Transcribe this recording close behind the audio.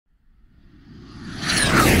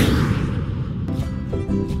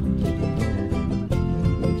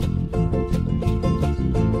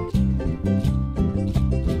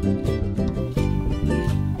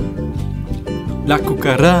La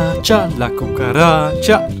cucaracha, la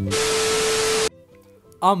cucaracha.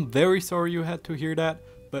 I'm very sorry you had to hear that,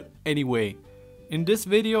 but anyway. In this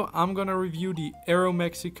video, I'm gonna review the Aero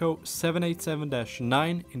Mexico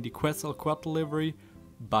 787-9 in the Quetzalcostl livery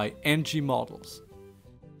by NG Models.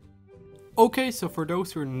 Okay, so for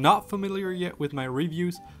those who are not familiar yet with my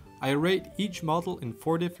reviews, I rate each model in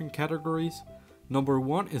 4 different categories. Number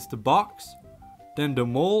 1 is the box, then the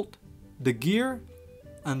mold, the gear,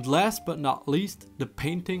 and last but not least, the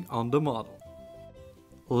painting on the model.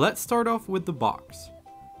 Let's start off with the box.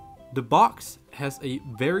 The box has a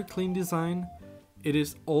very clean design. It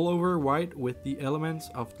is all over white with the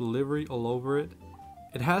elements of the livery all over it.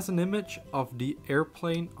 It has an image of the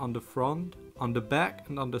airplane on the front, on the back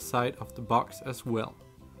and on the side of the box as well.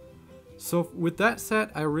 So with that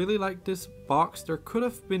said, I really like this box. There could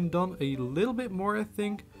have been done a little bit more, I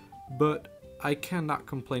think, but I cannot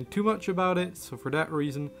complain too much about it. So for that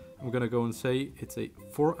reason, I'm gonna go and say it's a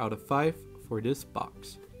 4 out of 5 for this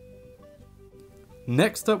box.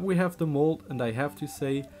 Next up we have the mold, and I have to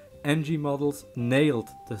say NG Models nailed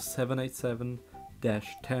the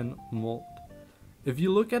 787-10 mold. If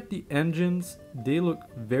you look at the engines, they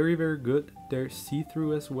look very good. They're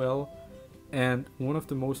see-through as well. And one of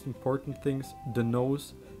the most important things, the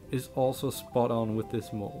nose is also spot on with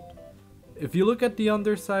this mold. If you look at the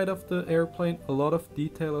underside of the airplane, a lot of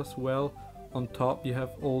detail as well. On top you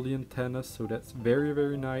have all the antennas, so that's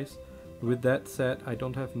very nice. With that said, I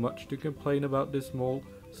don't have much to complain about this mold,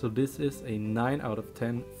 so this is a 9 out of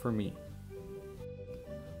 10 for me.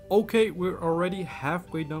 Okay, we're already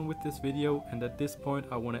halfway done with this video, and at this point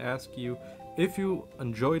I want to ask you, if you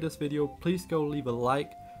enjoyed this video, please go leave a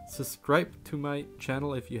like, subscribe to my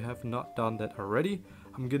channel if you have not done that already.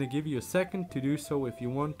 I'm gonna give you a second to do so if you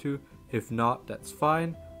want to. If not, that's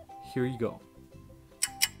fine. Here you go.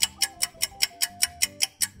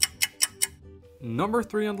 Number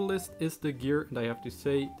 3 on the list is the gear, and I have to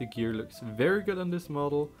say the gear looks very good on this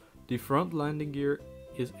model. The front landing gear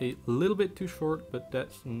is a little bit too short, but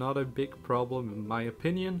that's not a big problem in my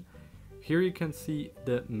opinion. Here you can see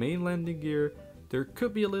the main landing gear. There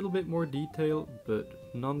could be a little bit more detail,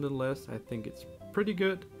 but nonetheless I think it's pretty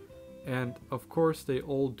good. And of course they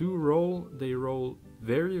all do roll. They roll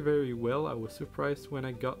very well. I was surprised when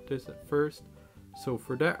I got this at first. So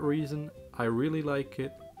for that reason, I really like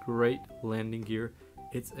it. Great landing gear.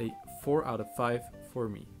 It's a 4 out of 5 for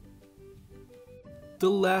me. The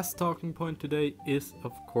last talking point today is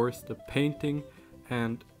of course the painting,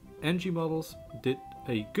 and NG Models did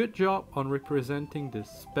a good job on representing this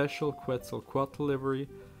special Quetzalcostl livery.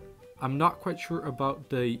 I'm not quite sure about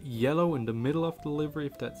the yellow in the middle of the livery,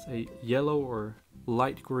 if that's a yellow or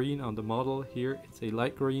light green on the model. Here it's a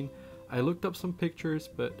light green. I looked up some pictures,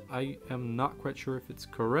 but I am not quite sure if it's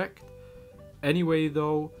correct. Anyway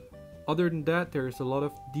though, other than that, there's a lot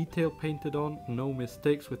of detail painted on, no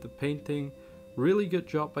mistakes with the painting. Really good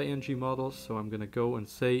job by NG Models, so I'm gonna go and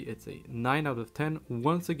say it's a 9 out of 10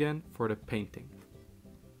 once again for the painting.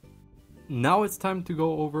 Now it's time to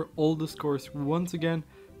go over all the scores once again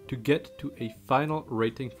to get to a final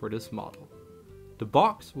rating for this model. The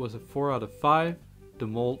box was a 4 out of 5, the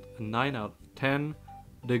mold a 9 out of 10,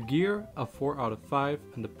 the gear a 4 out of 5,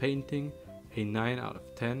 and the painting a 9 out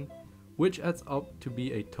of 10, which adds up to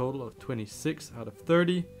be a total of 26 out of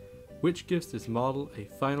 30, which gives this model a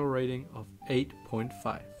final rating of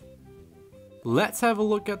 8.5. Let's have a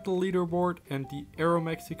look at the leaderboard, and the Aero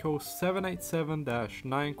Mexico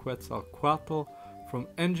 787-9 Quetzalcostl from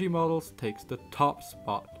NG Models takes the top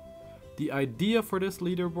spot. The idea for this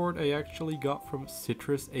leaderboard I actually got from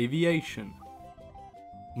Citrus Aviation.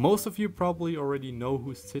 Most of you probably already know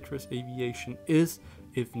who Citrus Aviation is.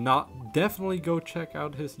 If not, definitely go check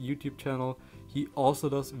out his YouTube channel. He also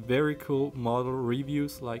does very cool model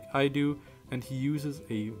reviews like I do, and he uses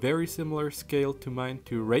a very similar scale to mine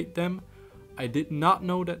to rate them. I did not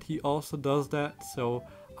know that he also does that, so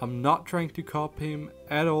I'm not trying to copy him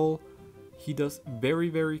at all. He does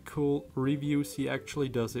very cool reviews. He actually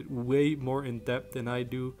does it way more in depth than I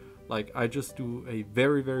do. Like, I just do a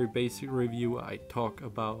very basic review. I talk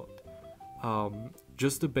about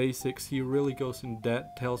just the basics. He really goes in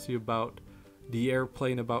depth, tells you about the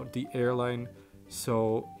airplane, about the airline.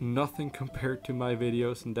 So nothing compared to my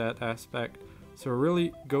videos in that aspect. So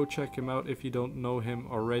really go check him out if you don't know him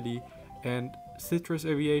already. And Citrus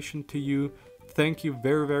Aviation, to you, thank you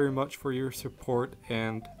very much for your support.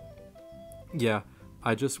 And yeah,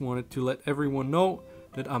 I just wanted to let everyone know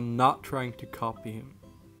that I'm not trying to copy him.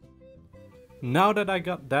 Now that I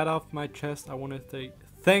got that off my chest, I want to say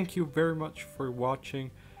thank you very much for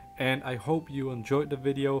watching, and I hope you enjoyed the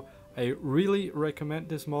video. I really recommend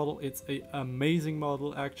this model. It's an amazing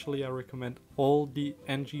model. Actually, I recommend all the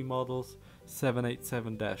NG models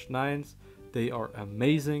 787-9s. They are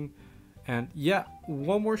amazing. And yeah,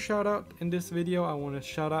 one more shout out in this video. I want to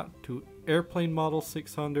shout out to Airplane Model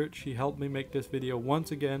 600. She helped me make this video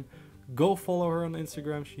once again. Go follow her on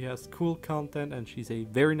Instagram. She has cool content and she's a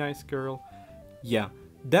very nice girl. Yeah,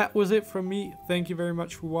 that was it from me. Thank you very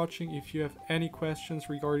much for watching. If you have any questions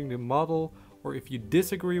regarding the model or if you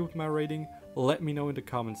disagree with my rating, let me know in the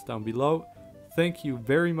comments down below. Thank you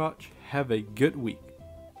very much. Have a good week.